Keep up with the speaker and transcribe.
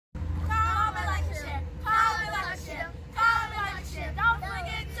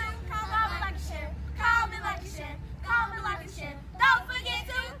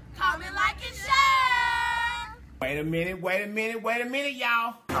Wait a minute,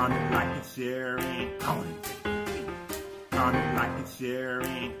 y'all. Comment, like, and share, and comment, like, and share,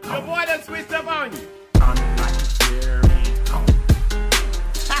 and Your boy done switched up on you. comment, like, and share, and comment,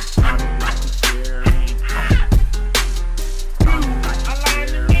 like, and share, and comment, like, I'm and lying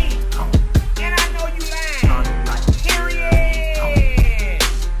to share, me. and comment, And I know you lying. like, and Period.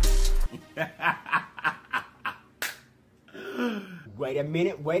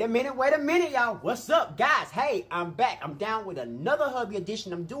 Wait a minute, y'all. What's up, guys? Hey, I'm back. I'm down with another hubby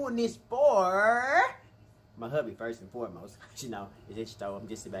edition. I'm doing this for my hubby, first and foremost. You know, it's his show. I'm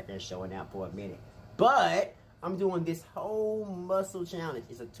just sitting back there showing out for a minute. But I'm doing this whole muscle challenge.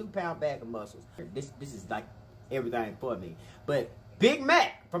 It's a 2-pound bag of mussels. This is like everything for me. But Big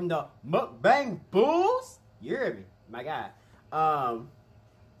Mac from the Mukbang Bulls, you hear me, my guy. I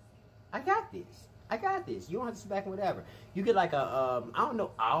got this. You don't have to sit back and whatever. You get like a, I don't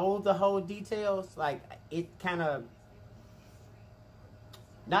know all the whole details. Like, it kind of,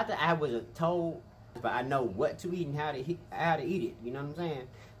 not that I was told, but I know what to eat and how to eat it. You know what I'm saying?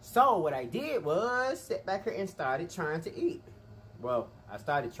 So what I did was sit back here and started trying to eat. Well, I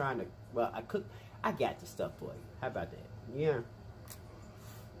started trying to, well, I got the stuff for you. How about that? Yeah.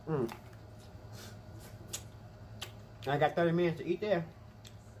 I got 30 minutes to eat there.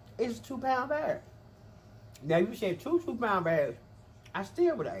 It's a 2-pound bag. Now, if you said 2 2-pound bags, I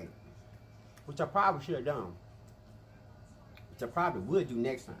still would have ate, which I probably should have done, which I probably would do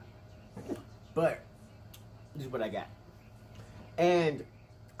next time. But this is what I got. And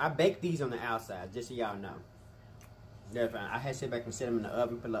I baked these on the outside, just so y'all know. They're fine. I had to sit back and set them in the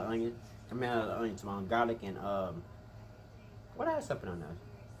oven, put a little onion, some garlic, and what else I put on there?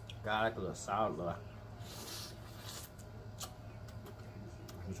 Garlic, a little salt, a little.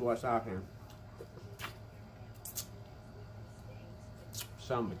 That's what's out here.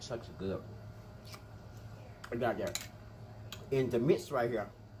 Some of it sucks good. I got that. In the midst right here.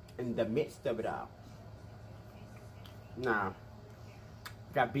 In the midst of it all. Now,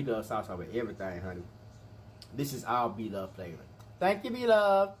 got B.U.L.L.S sauce over everything, honey. This is all B.U.L.L.S flavor. Thank you,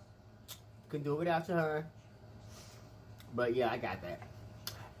 B.U.L.L.S. Couldn't do it without you, honey. But yeah, I got that.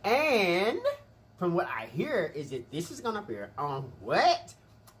 And from what I hear is that this is gonna appear on what?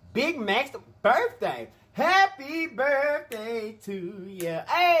 Big Mac's birthday. Happy birthday to ya.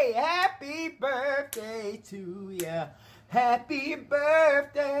 Hey, happy birthday to ya. Happy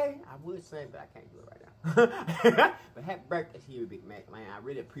birthday. I would say, but I can't do it right now. But happy birthday to you, Big Mac, man. I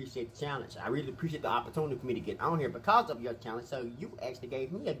really appreciate the challenge. I really appreciate the opportunity for me to get on here because of your challenge. So you actually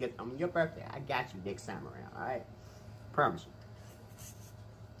gave me a gift on your birthday. I got you next time around, all right? Promise you.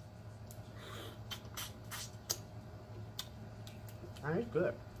 That is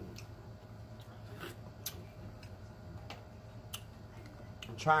good.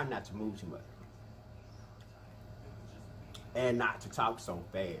 I'm trying not to move too much. And not to talk so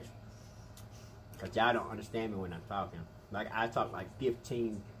fast. Because y'all don't understand me when I'm talking. Like, I talk like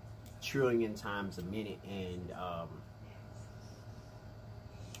 15 trillion times a minute, and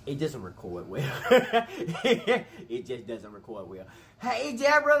it doesn't record well. It just doesn't record well. Hey,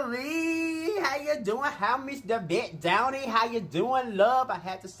 Deborah Lee, how you doing? How Miss Devette Downey, how you doing, love? I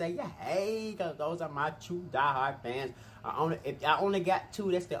had to say hey, because those are my true diehard fans. If I only got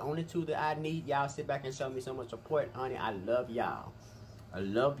 2, that's the only 2 that I need. Y'all sit back and show me so much support, honey. I love y'all. I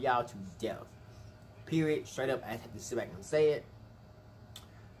love y'all to death. Period. Straight up, I have to sit back and say it.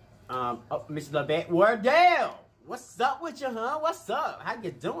 Oh, Miss Lavette Wardell. What's up with you, huh? What's up? How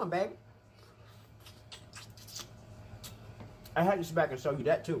you doing, baby? I had to sit back and show you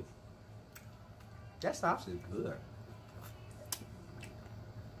that, too. That sauce is good.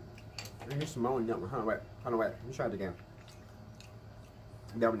 And here's some more number. Hold on, wait. Let me try it again.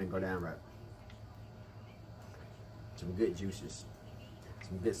 That one didn't go down right. Some good juices.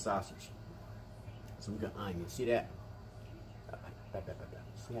 Some good sausage. Some good onions. See that?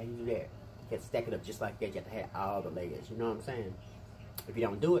 See how you do that? You can stack it up just like that. You have to have all the layers. You know what I'm saying? If you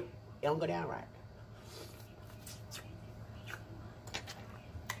don't do it, it don't go down right.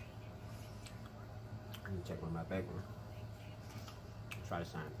 Let me check on my back one. Try the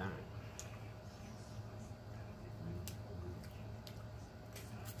same thing.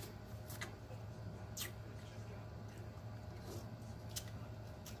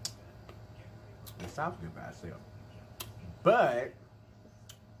 The sauce good by itself. But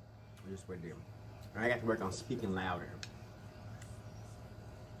just what it. I got to work on speaking louder.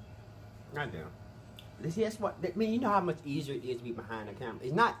 I do. See, that's what I mean. You know how much easier it is to be behind the camera.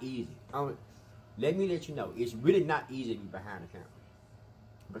 It's not easy. Let me let you know, it's really not easy to be behind the camera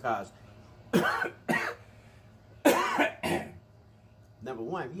because number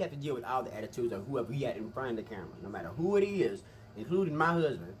one, he have to deal with all the attitudes of whoever he had in front of the camera, no matter who it is, including my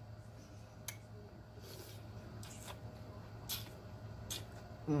husband.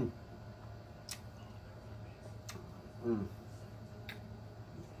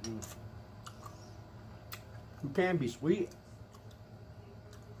 You can be sweet.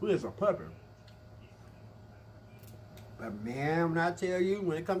 Sweet as a puppy. But man, when I tell you,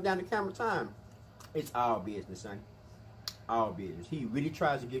 when it comes down to camera time, it's all business, son. All business. He really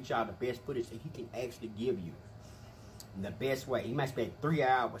tries to get y'all the best footage that he can actually give you. In the best way. He might spend 3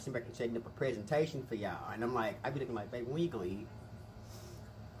 hours sitting back and setting up a presentation for y'all. And I'm like, I be looking like, baby, when you gonna eat?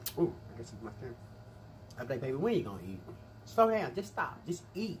 Ooh, I can see my camera. I be like, baby, when you gonna eat? Slow down, just stop. Just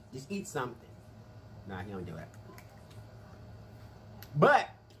eat. Just eat something. Nah, he don't do that. But,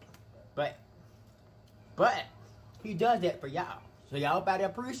 he does that for y'all. So y'all better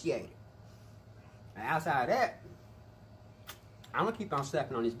appreciate it. And outside of that, I'm gonna keep on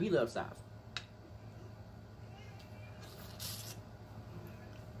slapping on this B.U.L.L.S sauce.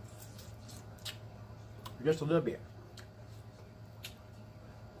 Just a little bit.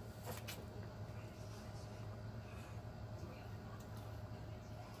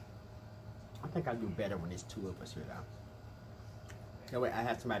 I think I'll do better when there's 2 of us here, though. That way I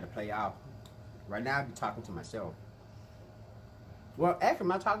have somebody to play off. Right now, I'll be talking to myself. Well, actually, I'm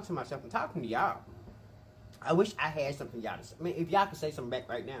not talking to myself. I'm talking to y'all. I wish I had something y'all to say. I mean, if y'all could say something back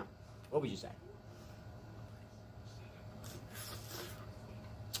right now, what would you say?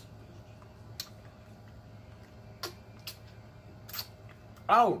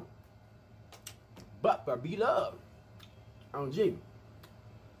 Oh, but for B.U.L.L.S on G.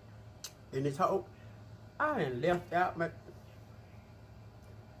 In this whole, I done left out, but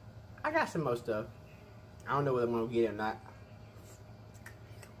I got some more stuff. I don't know whether I'm gonna get it or not.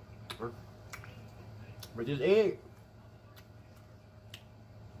 But this egg,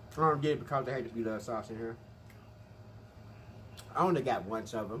 I don't get it because they had this B.U.L.L.S sauce in here. I only got 1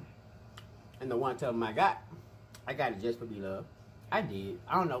 of them. And the 1 of them I got it just for B.U.L.L.S. I did.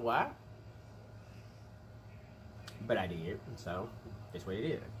 I don't know why. But I did. So, that's what it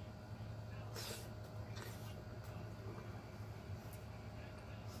is.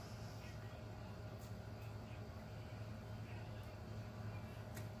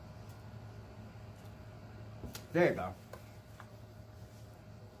 There you go.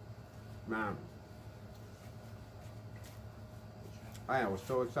 Man. I was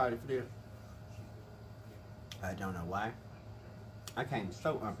so excited for this. I don't know why. I came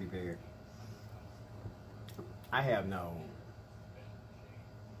so unprepared. I have no...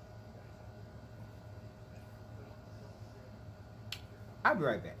 I'll be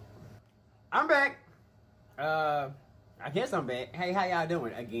right back. I'm back. I guess I'm back. Hey, how y'all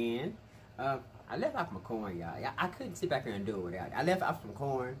doing again? I left off my corn, y'all. I couldn't sit back here and do it without it. I left off some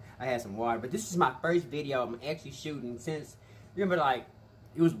corn. I had some water. But this is my first video I'm actually shooting since... Remember, like,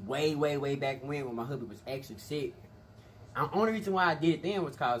 it was way, way, way back when my hubby was actually sick. The only reason why I did it then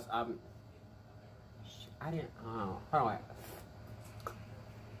was because I didn't, hold on.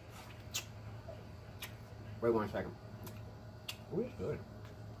 Wait 1 second. Oh, it's good.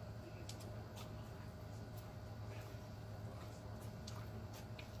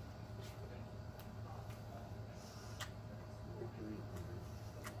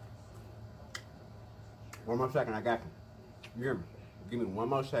 One more second, I got you. You hear me? Give me 1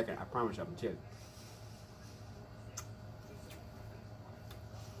 more second, I promise you, I'm telling you.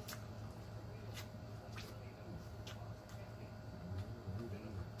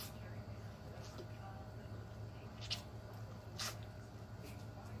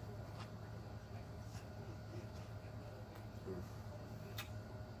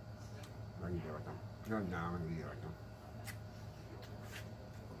 I need that right now. No, I'm gonna eat it right now.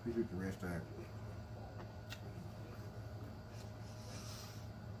 You do the rest of it.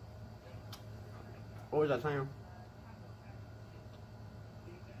 What was I saying?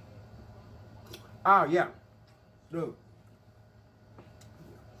 Oh, yeah. Dude.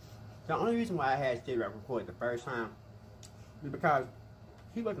 The only reason why I had Steve record the first time is because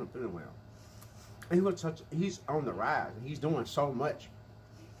he wasn't feeling well. And he's on the rise. And he's doing so much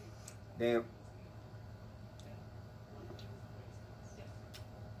that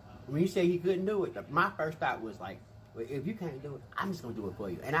when he said he couldn't do it, my first thought was like, well, if you can't do it, I'm just going to do it for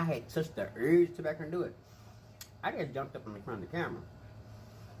you. And I had such the urge to back here and do it. I just jumped up in front of the camera.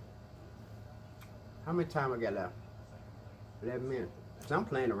 How much time I got left? 11 minutes. So I'm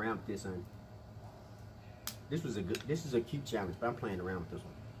playing around with this one. This is a cute challenge, but I'm playing around with this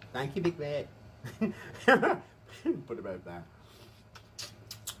one. Thank you, Big Bad. Put it right back.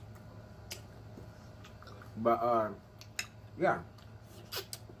 But, yeah.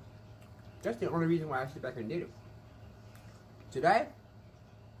 That's the only reason why I sit back and did it. Today,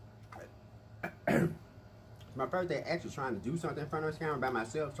 my birthday, actually trying to do something in front of the camera by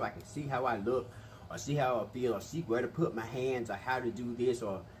myself so I can see how I look, or see how I feel, or see where to put my hands, or how to do this,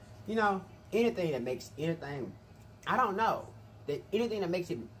 or, you know, anything that makes anything, I don't know, that anything that makes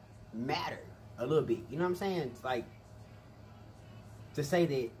it matter a little bit. You know what I'm saying? It's like, to say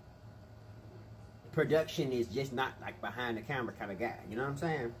that production is just not like behind the camera kind of guy. You know what I'm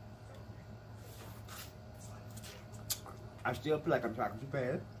saying? I still feel like I'm talking too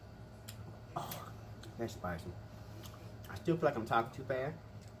fast. Oh, that's spicy. I still feel like I'm talking too fast.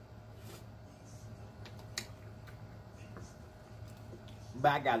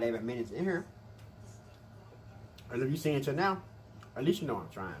 But I got 11 minutes in here. And if you see it till now, at least you know I'm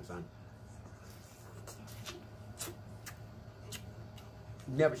trying, son.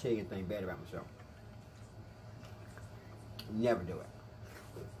 Never say anything bad about myself. Never do it.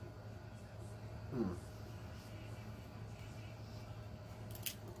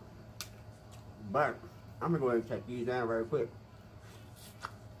 But I'm gonna go ahead and take these down very quick.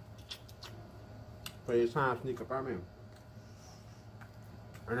 For this time sneak up on me.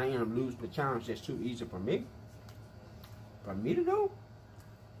 And I end up losing the challenge that's too easy for me. For me to do?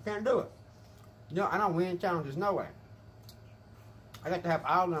 Can't do it. You know, I don't win challenges no way. I got to have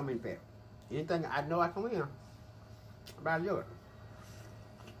all of them in pair. Anything I know I can win, I better do it.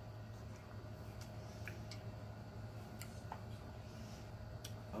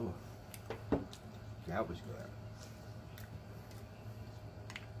 Oh, that was good.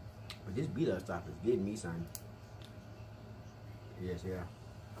 But this B.U.L.S stuff is getting me something. Yes, yeah.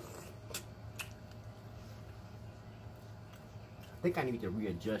 I think I need to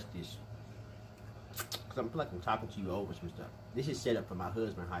readjust this. Because I feel like I'm talking to you over some stuff. This is set up for my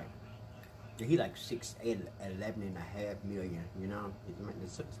husband height. He like 6'8", 11.5 million, you know?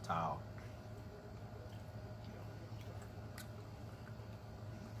 It's tall.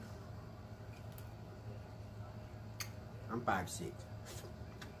 I'm 5'6".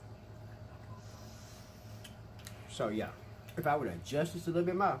 So yeah, if I would adjust this a little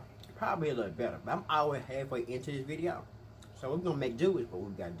bit more, probably a little better. But I'm always halfway into this video. So we're gonna make do with what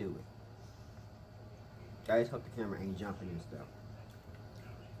we gotta do with. Guys, hope the camera ain't jumping and stuff.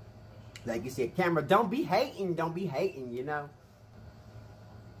 Like you said, camera, don't be hating, you know.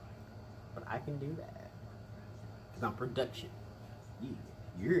 But I can do that. Because I'm production. Yeah,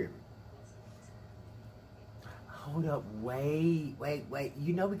 you hear me? Hold up, wait.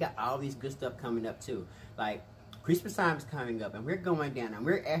 You know we got all these good stuff coming up too. Like, Christmas time is coming up and we're going down and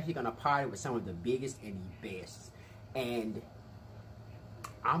we're actually going to party with some of the biggest and the best. And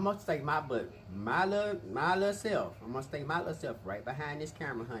I'm going to take my little self. I'm going to take my little self right behind this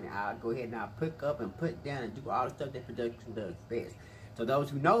camera, honey. I'll go ahead and I'll pick up and put down and do all the stuff that production does best. So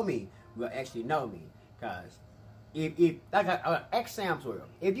those who know me will actually know me. Because if like an example,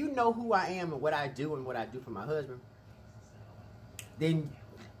 if you know who I am and what I do for my husband, then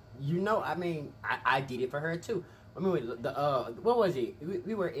you know, I mean, I did it for her too. I mean, what was it?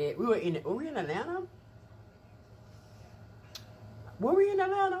 We were in Atlanta? Were we in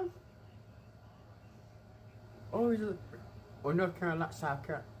Atlanta? Or North Carolina, South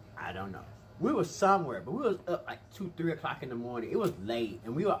Carolina? I don't know. We were somewhere, but we was up like 2, 3 o'clock in the morning. It was late,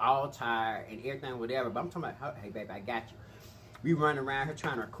 and we were all tired and everything, whatever. But I'm talking about, hey, baby, I got you. We running around here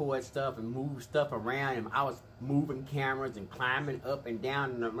trying to record stuff and move stuff around, and I was moving cameras and climbing up and down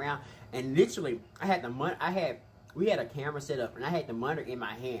and around. And literally, we had a camera set up, and I had the monitor in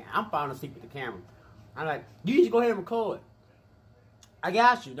my hand. I'm falling asleep with the camera. I'm like, you need to go ahead and record. I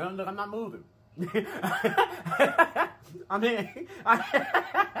got you. Don't look, I'm not moving. I mean,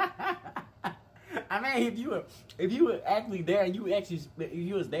 if you were actually there and you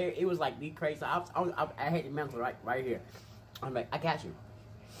was there, it was like me crazy. I had the mental right here. I'm like, I got you.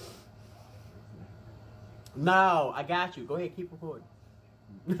 No, I got you. Go ahead, keep recording.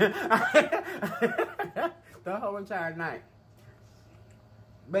 The whole entire night.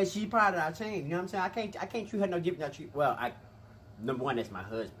 But she part of our team. You know what I'm saying? I can't treat her no different. Well, number one, that's my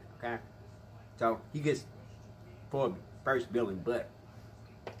husband. Okay, so he gets for first billing, but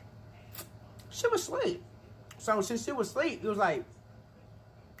she was asleep. So since she was asleep, it was like,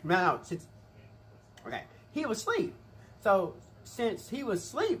 he was asleep. So since he was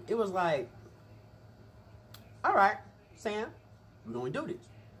asleep, it was like, all right, Sam, we're gonna do this.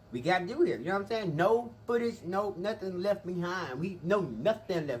 We gotta do it. You know what I'm saying? No footage, no nothing left behind.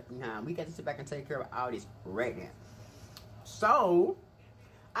 Nothing left behind. We got to sit back and take care of all this right now. So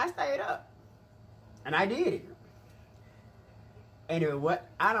I stayed up, and I did it. And it was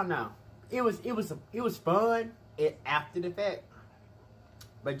I don't know. It was fun. After the fact,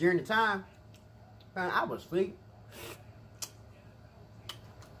 But during the time, man, I was asleep.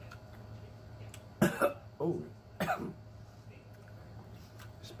 Oh,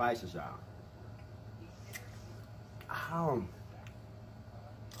 spices, y'all.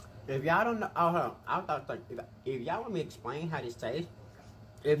 If y'all don't know, hold on. I thought like if y'all want me to explain how this tastes,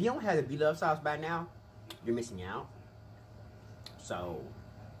 if you don't have the B.U.L.L.S sauce by now, you're missing out. So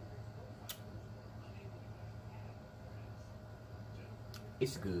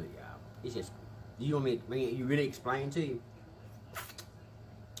it's good, y'all. It's just, you want me you really explain to you?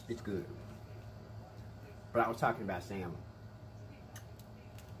 It's good. But I was talking about salmon.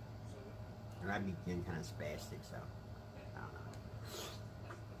 And I be getting kind of spastic, so I don't know.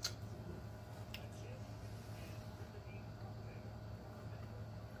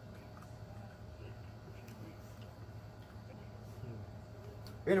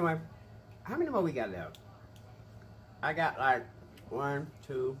 Anyway, how many more we got left? I got like 1,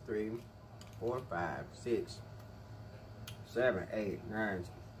 2, 3, 4, 5, 6, 7, 8, 9,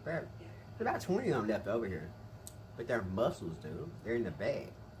 10. There's about 20 of them left over here. But they're mussels, dude. They're in the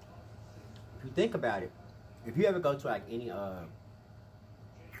bag. If you think about it, if you ever go to like any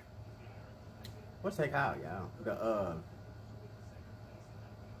what's that called, y'all?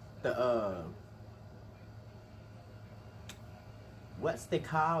 What's they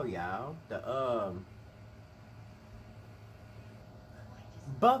called, y'all? The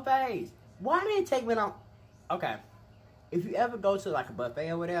buffets. Why did it take me long? Okay, if you ever go to like a buffet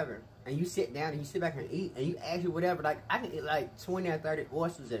or whatever, and you sit down and you sit back and eat, and you ask you whatever, like I can eat like 20 or 30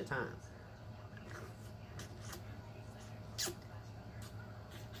 oysters at a time.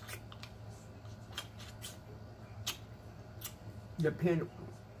 Depend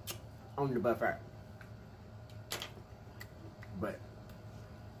on the buffet, but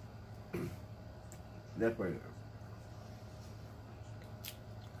that's what it is.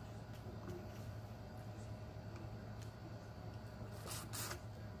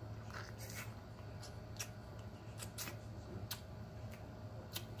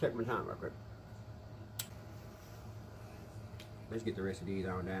 Check my time real quick. Let's get the rest of these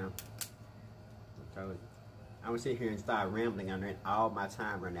on down. I'm gonna sit here and start rambling on it. All my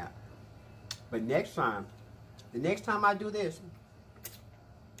time run out. But next time, the next time I do this,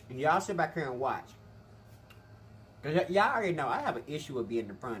 and y'all sit back here and watch. Cause y'all already know I have an issue with being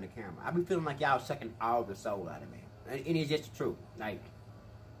in front of the camera. I be feeling like y'all sucking all the soul out of me. And it's just the truth. Like,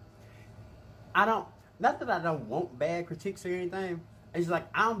 not that I don't want bad critiques or anything. It's like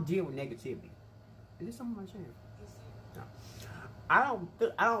I don't deal with negativity. Is this something I'm saying? No. I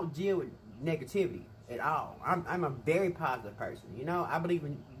don't deal with negativity at all. I'm a very positive person. You know, I believe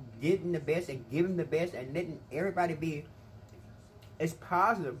in getting the best and giving the best and letting everybody be as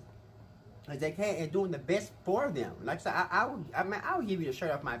positive as they can and doing the best for them. Like I said, I would give you the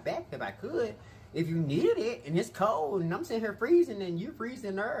shirt off my back if I could. If you needed it and it's cold and I'm sitting here freezing and you're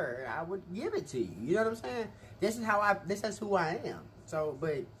freezing there, I would give it to you. You know what I'm saying? This is who I am. So,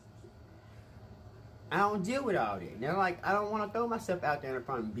 but I don't deal with all that. They're like, I don't want to throw myself out there in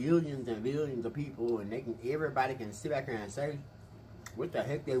front of billions and billions of people and everybody can sit back here and say what the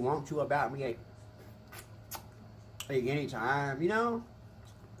heck they want to about me at any time, you know?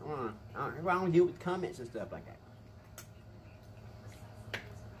 I don't deal with comments and stuff like that.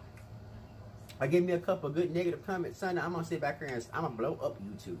 I give me a couple of good negative comments, son, I'm gonna sit back here and I'm gonna blow up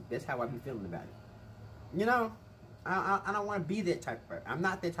YouTube. That's how I be feeling about it. You know, I don't want to be that type of person. I'm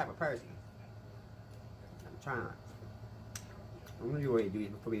not that type of person. I'm trying. I'm gonna do what you do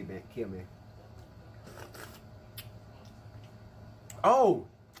before you kill me. Oh,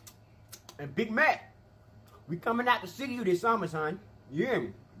 and Big Mac, we coming out to see you this summer, son. You hear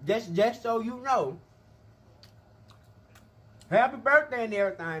me? Just so you know. Happy birthday and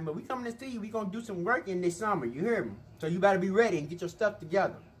everything, but we coming to see you. We gonna do some work in this summer. You hear me? So you better be ready and get your stuff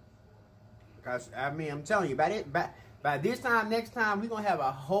together. Cause I mean, I'm telling you, by this time next time, we gonna have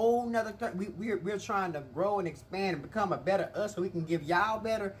a whole nother. We're trying to grow and expand and become a better us, so we can give y'all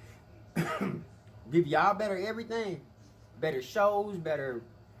better, give y'all better everything, better shows, better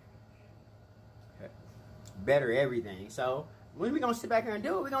everything. So when we gonna sit back here and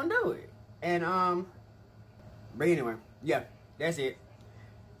do it, we gonna do it. And but anyway, yeah. That's it.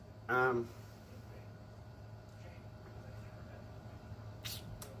 I'm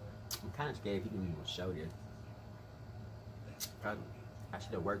kind of scared if you can even show this. I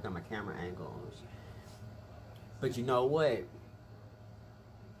should have worked on my camera angles. But you know what?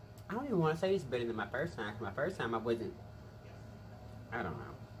 I don't even want to say it's better than my first time. Cause my first time I wasn't. I don't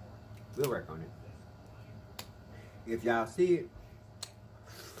know. We'll work on it. If y'all see it.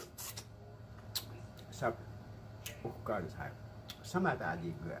 So, oh God, it's hot. Sometimes I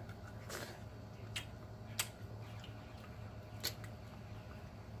did good.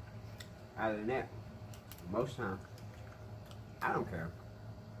 Other than that, most times, I don't care.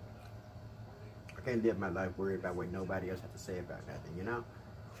 I can't live my life worried about what nobody else has to say about nothing, you know?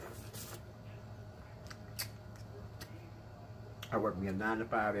 I work me a 9 to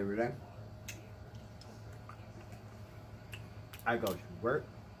 5 every day. I go to work.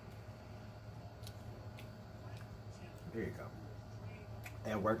 There you go.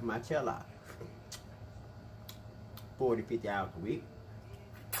 And work my tail off. 40, 50 hours a week.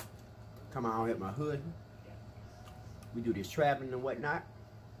 Come on, help my husband. We do this traveling and whatnot.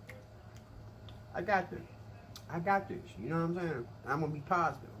 I got this. I got this. You know what I'm saying? I'm gonna be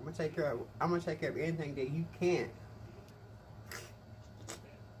positive. I'm gonna take care of anything that you can.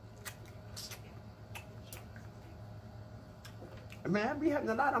 Man, I be having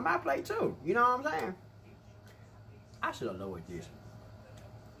a lot on my plate too. You know what I'm saying? I should have lowered this.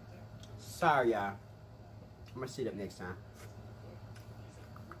 Sorry, y'all. I'm gonna sit up next time.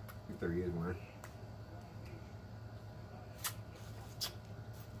 If there is one.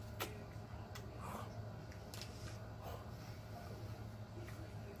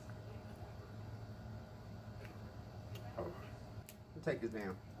 Oh. Take this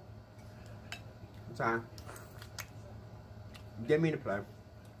down. One time. Didn't mean to play.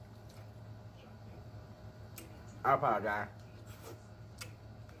 I apologize.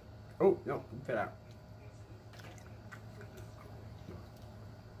 Oh, no, you fell out.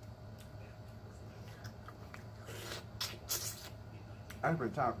 I've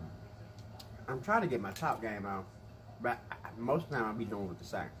been talking. I'm trying to get my top game on, but most of the time I'll be doing with the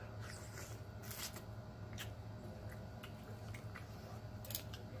sack.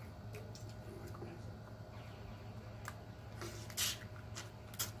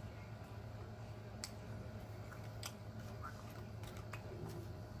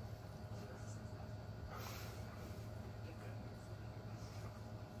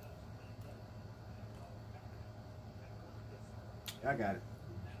 I got it.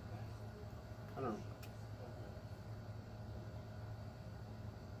 Hold on.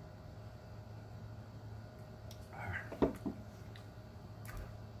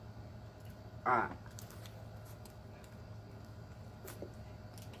 All right.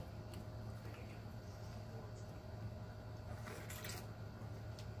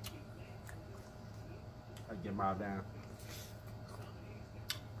 I get them all down.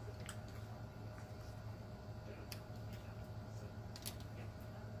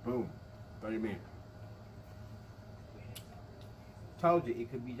 Boom. 30 minutes. Told you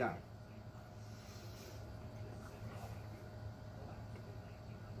it could be done.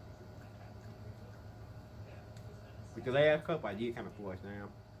 With the last cup, I did kind of force down.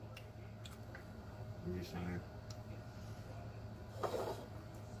 I'm just saying.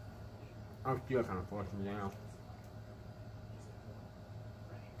 I'm still kind of forcing down.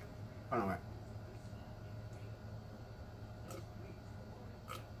 Hold on, wait.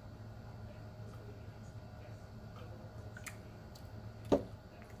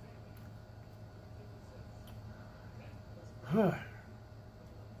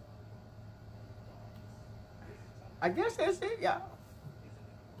 I guess that's it, y'all.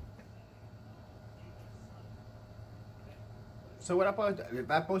 So what if I'm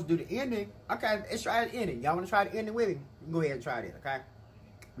supposed to do the ending? Okay, let's try the ending. Y'all want to try the ending with me? You can go ahead and try it, okay?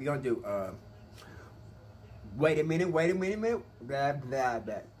 We're going to do, wait a minute, blah, blah,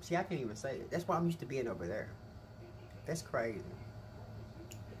 blah. See, I can't even say it. That's why I'm used to being over there. That's crazy.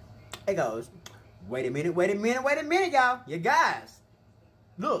 It goes, wait a minute, y'all. You guys.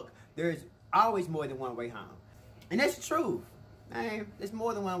 Look, there's always more than one way home. And that's the truth. Man, there's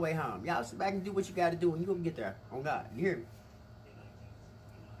more than one way home. Y'all sit back and do what you got to do and you're going to get there. On God. You hear me?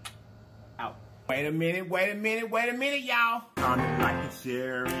 Out. Wait a minute, y'all. Comment, like, and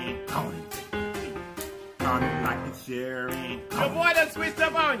share it. Comment, like, and share it. Your boy done switched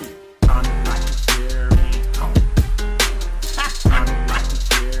up on you. Comment, like, and share it. Comment,